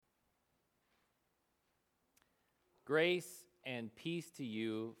Grace and peace to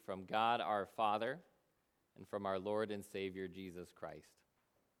you from God our Father and from our Lord and Savior Jesus Christ.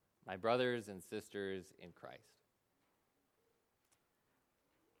 My brothers and sisters in Christ.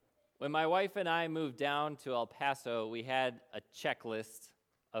 When my wife and I moved down to El Paso, we had a checklist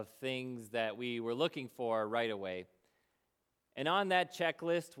of things that we were looking for right away. And on that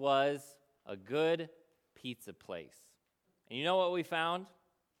checklist was a good pizza place. And you know what we found?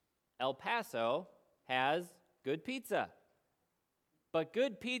 El Paso has good pizza. But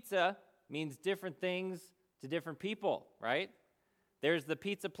good pizza means different things to different people, right? There's the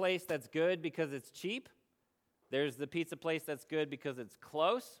pizza place that's good because it's cheap. There's the pizza place that's good because it's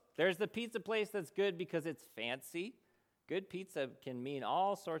close. There's the pizza place that's good because it's fancy. Good pizza can mean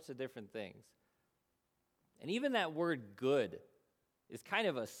all sorts of different things. And even that word good is kind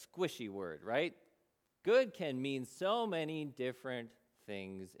of a squishy word, right? Good can mean so many different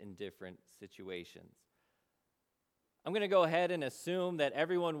things in different situations. I'm going to go ahead and assume that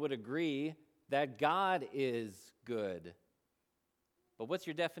everyone would agree that God is good. But what's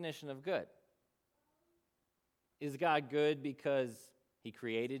your definition of good? Is God good because he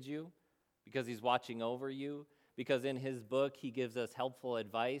created you? Because he's watching over you? Because in his book he gives us helpful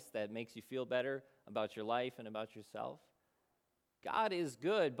advice that makes you feel better about your life and about yourself? God is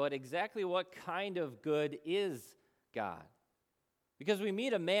good, but exactly what kind of good is God? Because we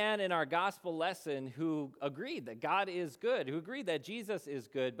meet a man in our gospel lesson who agreed that God is good, who agreed that Jesus is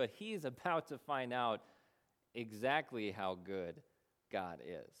good, but he's about to find out exactly how good God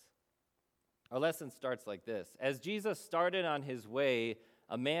is. Our lesson starts like this. As Jesus started on his way,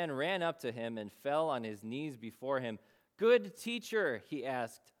 a man ran up to him and fell on his knees before him. "Good teacher," he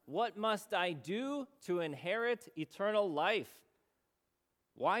asked, "what must I do to inherit eternal life?"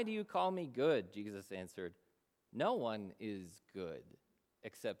 "Why do you call me good?" Jesus answered. "No one is good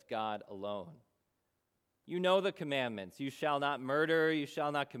except God alone. You know the commandments. You shall not murder. You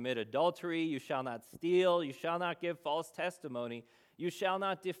shall not commit adultery. You shall not steal. You shall not give false testimony. You shall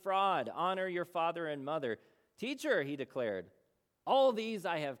not defraud. Honor your father and mother." "Teacher," he declared, "all these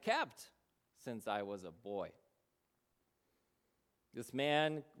I have kept since I was a boy." This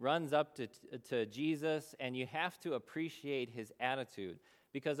man runs up to Jesus, and you have to appreciate his attitude.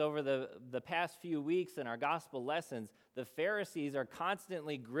 Because over the past few weeks in our gospel lessons, the Pharisees are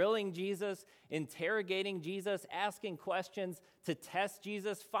constantly grilling Jesus, interrogating Jesus, asking questions to test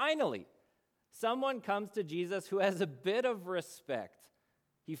Jesus. Finally, someone comes to Jesus who has a bit of respect.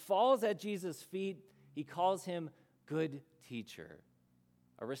 He falls at Jesus' feet. He calls him good teacher,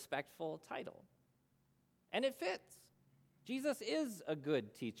 a respectful title. And it fits. Jesus is a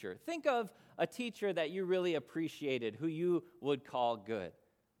good teacher. Think of a teacher that you really appreciated, who you would call good.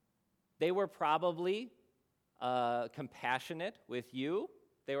 They were probably compassionate with you.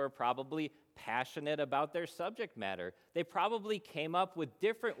 They were probably passionate about their subject matter. They probably came up with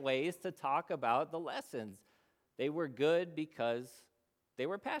different ways to talk about the lessons. They were good because they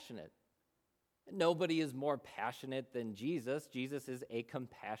were passionate. Nobody is more passionate than Jesus. Jesus is a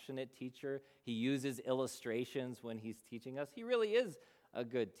compassionate teacher. He uses illustrations when he's teaching us. He really is a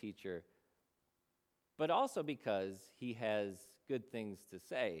good teacher. But also because he has good things to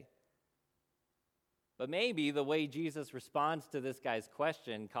say. But maybe the way Jesus responds to this guy's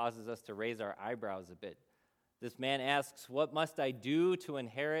question causes us to raise our eyebrows a bit. This man asks, "What must I do to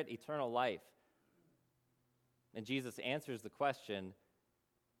inherit eternal life?" And Jesus answers the question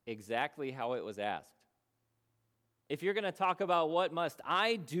exactly how it was asked. If you're going to talk about what must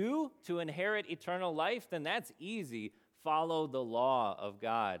I do to inherit eternal life, then that's easy. Follow the law of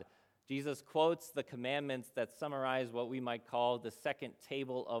God. Jesus quotes the commandments that summarize what we might call the second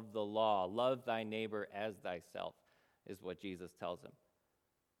table of the law. Love thy neighbor as thyself is what Jesus tells him.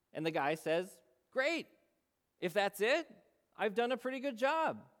 And the guy says, "Great. If that's it, I've done a pretty good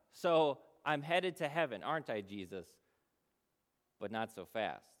job. So I'm headed to heaven, aren't I, Jesus?" But not so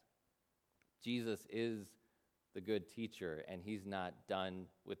fast. Jesus is the good teacher, and he's not done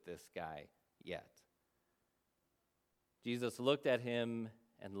with this guy yet. Jesus looked at him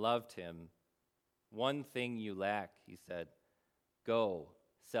and loved him. "One thing you lack," he said. "Go,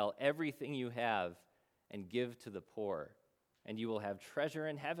 sell everything you have and give to the poor, and you will have treasure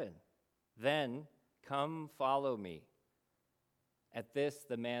in heaven. Then come follow me." At this,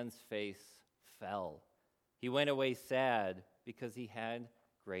 the man's face fell. He went away sad because he had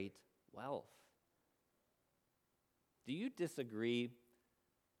great wealth. Do you disagree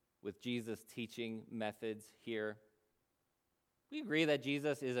with Jesus' teaching methods here? We agree that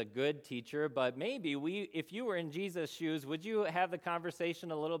Jesus is a good teacher, but maybe if you were in Jesus' shoes, would you have the conversation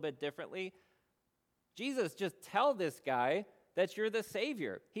a little bit differently? Jesus, just tell this guy that you're the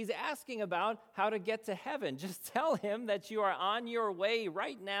Savior. He's asking about how to get to heaven. Just tell him that you are on your way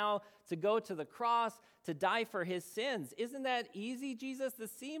right now to go to the cross, to die for his sins. Isn't that easy, Jesus?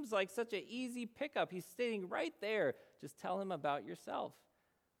 This seems like such an easy pickup. He's sitting right there. Just tell him about yourself.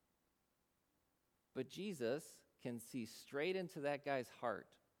 But Jesus can see straight into that guy's heart.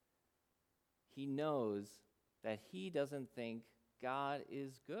 He knows that he doesn't think God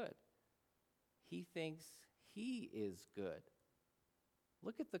is good. He thinks he is good.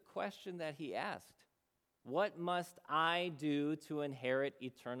 Look at the question that he asked. What must I do to inherit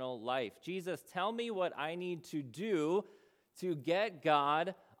eternal life? Jesus, tell me what I need to do to get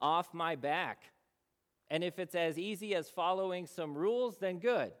God off my back. And if it's as easy as following some rules, then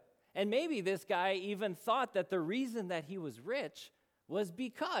good. And maybe this guy even thought that the reason that he was rich was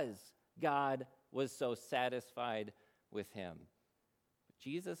because God was so satisfied with him.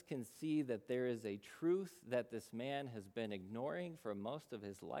 Jesus can see that there is a truth that this man has been ignoring for most of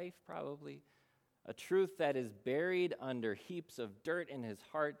his life, probably. A truth that is buried under heaps of dirt in his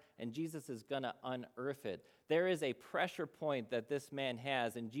heart, and Jesus is going to unearth it. There is a pressure point that this man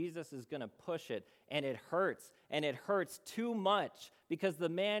has, and Jesus is going to push it, and it hurts too much, because the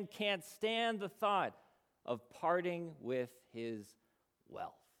man can't stand the thought of parting with his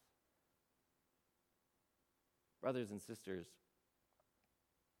wealth. Brothers and sisters,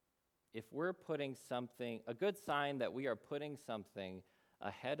 if we're putting something, a good sign that we are putting something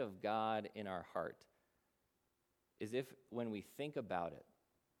ahead of God in our heart is if when we think about it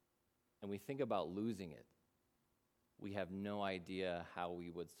and we think about losing it, we have no idea how we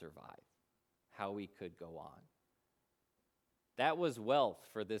would survive, how we could go on. That was wealth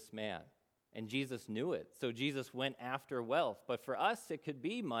for this man, and Jesus knew it. So Jesus went after wealth. But for us, it could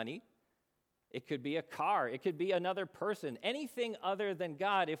be money. It could be a car. It could be another person. Anything other than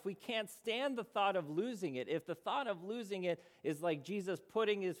God. If we can't stand the thought of losing it, if the thought of losing it is like Jesus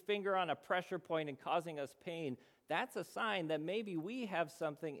putting his finger on a pressure point and causing us pain, that's a sign that maybe we have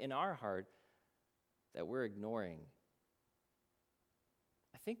something in our heart that we're ignoring.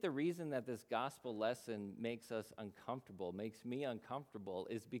 I think the reason that this gospel lesson makes us uncomfortable, makes me uncomfortable,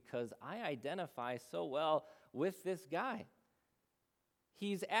 is because I identify so well with this guy.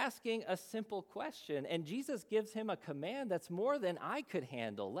 He's asking a simple question, and Jesus gives him a command that's more than I could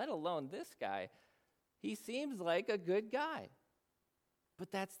handle, let alone this guy. He seems like a good guy.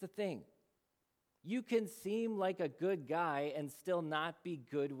 But that's the thing. You can seem like a good guy and still not be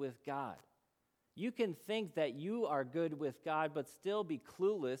good with God. You can think that you are good with God, but still be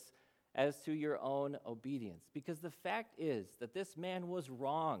clueless as to your own obedience. Because the fact is that this man was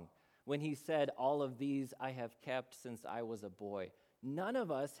wrong when he said, "All of these I have kept since I was a boy." None of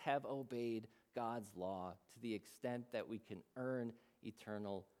us have obeyed God's law to the extent that we can earn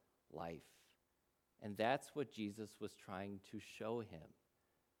eternal life. And that's what Jesus was trying to show him.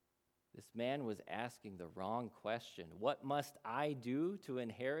 This man was asking the wrong question. What must I do to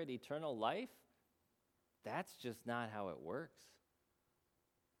inherit eternal life? That's just not how it works.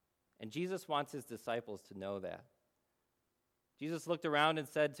 And Jesus wants his disciples to know that. Jesus looked around and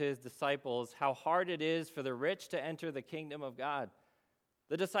said to his disciples, how hard it is for the rich to enter the kingdom of God.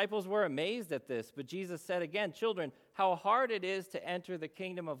 The disciples were amazed at this, but Jesus said again, children, how hard it is to enter the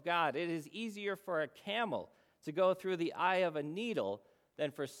kingdom of God. It is easier for a camel to go through the eye of a needle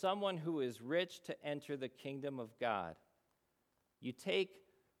than for someone who is rich to enter the kingdom of God. You take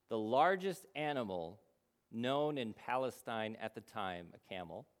the largest animal known in Palestine at the time, a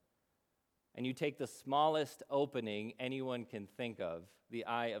camel, and you take the smallest opening anyone can think of, the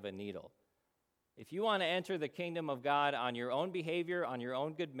eye of a needle. If you want to enter the kingdom of God on your own behavior, on your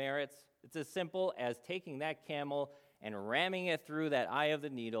own good merits, it's as simple as taking that camel and ramming it through that eye of the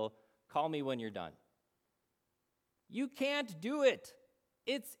needle. Call me when you're done. You can't do it.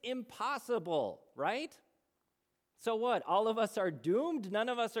 It's impossible, right? So what? All of us are doomed? None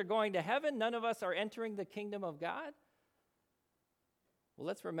of us are going to heaven? None of us are entering the kingdom of God? Well,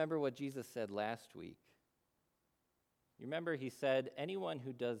 let's remember what Jesus said last week. You remember he said, anyone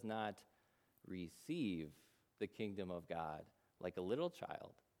who does not receive the kingdom of God like a little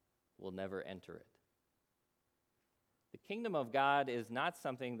child will never enter it. The kingdom of God is not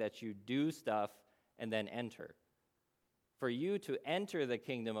something that you do stuff and then enter. For you to enter the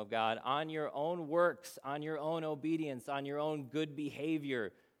kingdom of God on your own works, on your own obedience, on your own good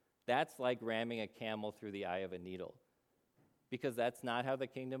behavior, that's like ramming a camel through the eye of a needle. Because that's not how the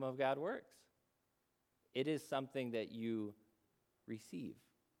kingdom of God works. It is something that you receive,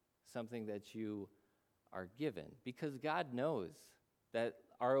 something that you are given. Because God knows that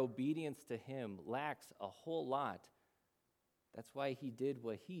our obedience to him lacks a whole lot. That's why he did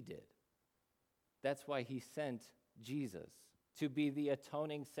what he did. That's why he sent Jesus. to be the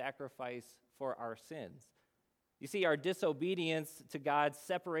atoning sacrifice for our sins. You see, our disobedience to God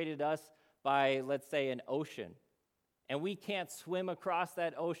separated us by, let's say, an ocean. And we can't swim across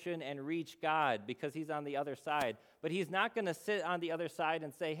that ocean and reach God because he's on the other side. But he's not going to sit on the other side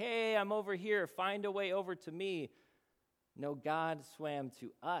and say, hey, I'm over here, find a way over to me. No, God swam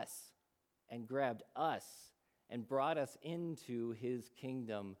to us and grabbed us and brought us into his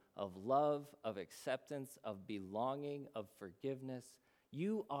kingdom of love, of acceptance, of belonging, of forgiveness.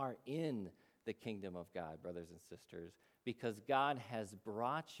 You are in the kingdom of God, brothers and sisters, because God has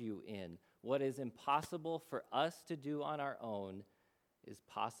brought you in. What is impossible for us to do on our own is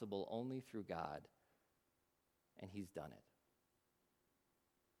possible only through God, and he's done it.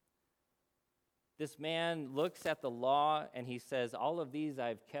 This man looks at the law and he says, all of these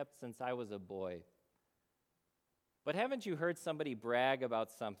I've kept since I was a boy. But haven't you heard somebody brag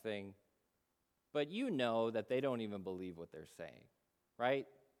about something, but you know that they don't even believe what they're saying, right?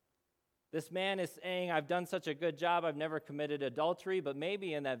 This man is saying, I've done such a good job, I've never committed adultery, but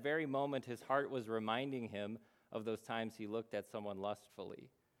maybe in that very moment his heart was reminding him of those times he looked at someone lustfully.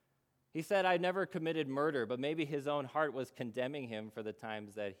 He said, I never committed murder, but maybe his own heart was condemning him for the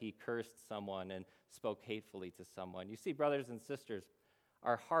times that he cursed someone and spoke hatefully to someone. You see, brothers and sisters,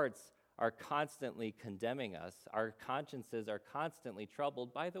 our hearts are constantly condemning us. Our consciences are constantly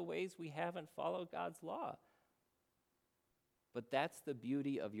troubled by the ways we haven't followed God's law. But that's the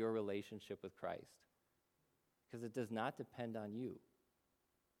beauty of your relationship with Christ, because it does not depend on you.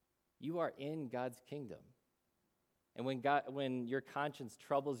 You are in God's kingdom. And when your conscience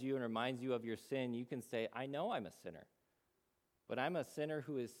troubles you and reminds you of your sin, you can say, I know I'm a sinner, but I'm a sinner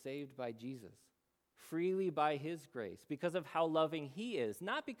who is saved by Jesus, freely by his grace, because of how loving he is,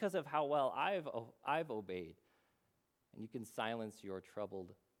 not because of how well I've obeyed. And you can silence your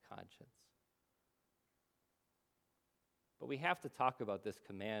troubled conscience. But we have to talk about this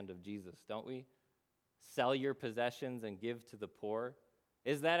command of Jesus, don't we? Sell your possessions and give to the poor.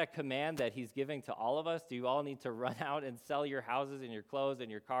 Is that a command that he's giving to all of us? Do you all need to run out and sell your houses and your clothes and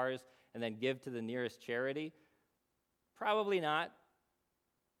your cars and then give to the nearest charity? Probably not.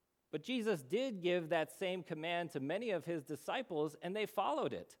 But Jesus did give that same command to many of his disciples, and they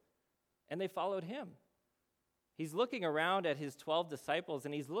followed it, and they followed him. He's looking around at his 12 disciples,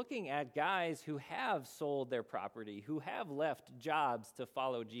 and he's looking at guys who have sold their property, who have left jobs to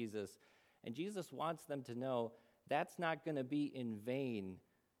follow Jesus. And Jesus wants them to know that's not going to be in vain,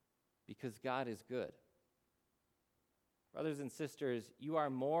 because God is good. Brothers and sisters, you are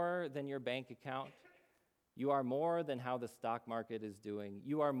more than your bank account. You are more than how the stock market is doing.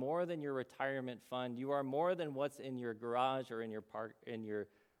 You are more than your retirement fund. You are more than what's in your garage or in your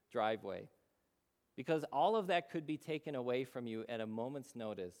driveway. Because all of that could be taken away from you at a moment's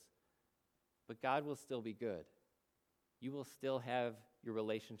notice, but God will still be good. You will still have your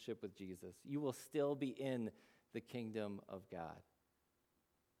relationship with Jesus. You will still be in the kingdom of God.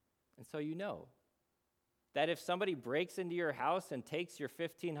 And so you know that if somebody breaks into your house and takes your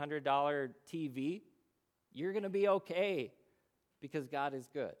 $1,500 TV, you're going to be okay because God is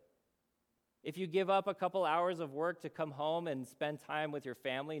good. If you give up a couple hours of work to come home and spend time with your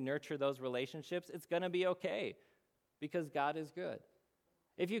family, nurture those relationships, it's going to be okay because God is good.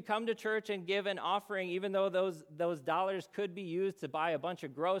 If you come to church and give an offering, even though those dollars could be used to buy a bunch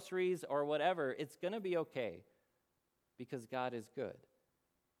of groceries or whatever, it's going to be okay because God is good.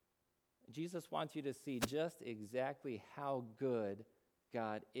 Jesus wants you to see just exactly how good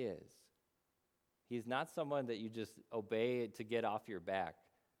God is. He's not someone that you just obey to get off your back.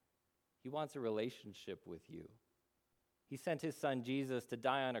 He wants a relationship with you. He sent his son Jesus to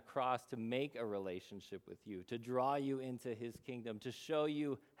die on a cross to make a relationship with you, to draw you into his kingdom, to show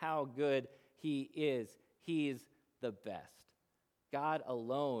you how good he is. He's the best. God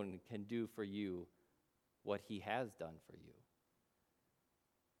alone can do for you what he has done for you.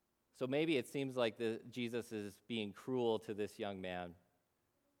 So maybe it seems like Jesus is being cruel to this young man.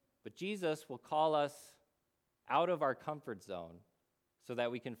 But Jesus will call us out of our comfort zone so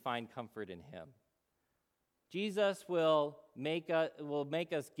that we can find comfort in him. Jesus will make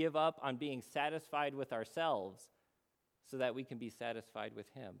us give up on being satisfied with ourselves so that we can be satisfied with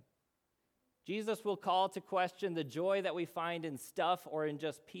him. Jesus will call to question the joy that we find in stuff or in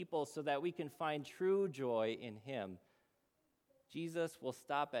just people so that we can find true joy in him. Jesus will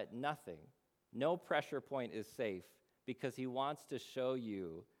stop at nothing. No pressure point is safe because he wants to show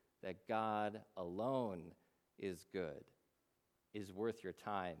you that God alone is good, is worth your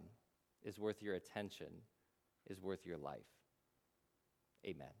time, is worth your attention, is worth your life.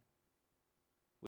 Amen.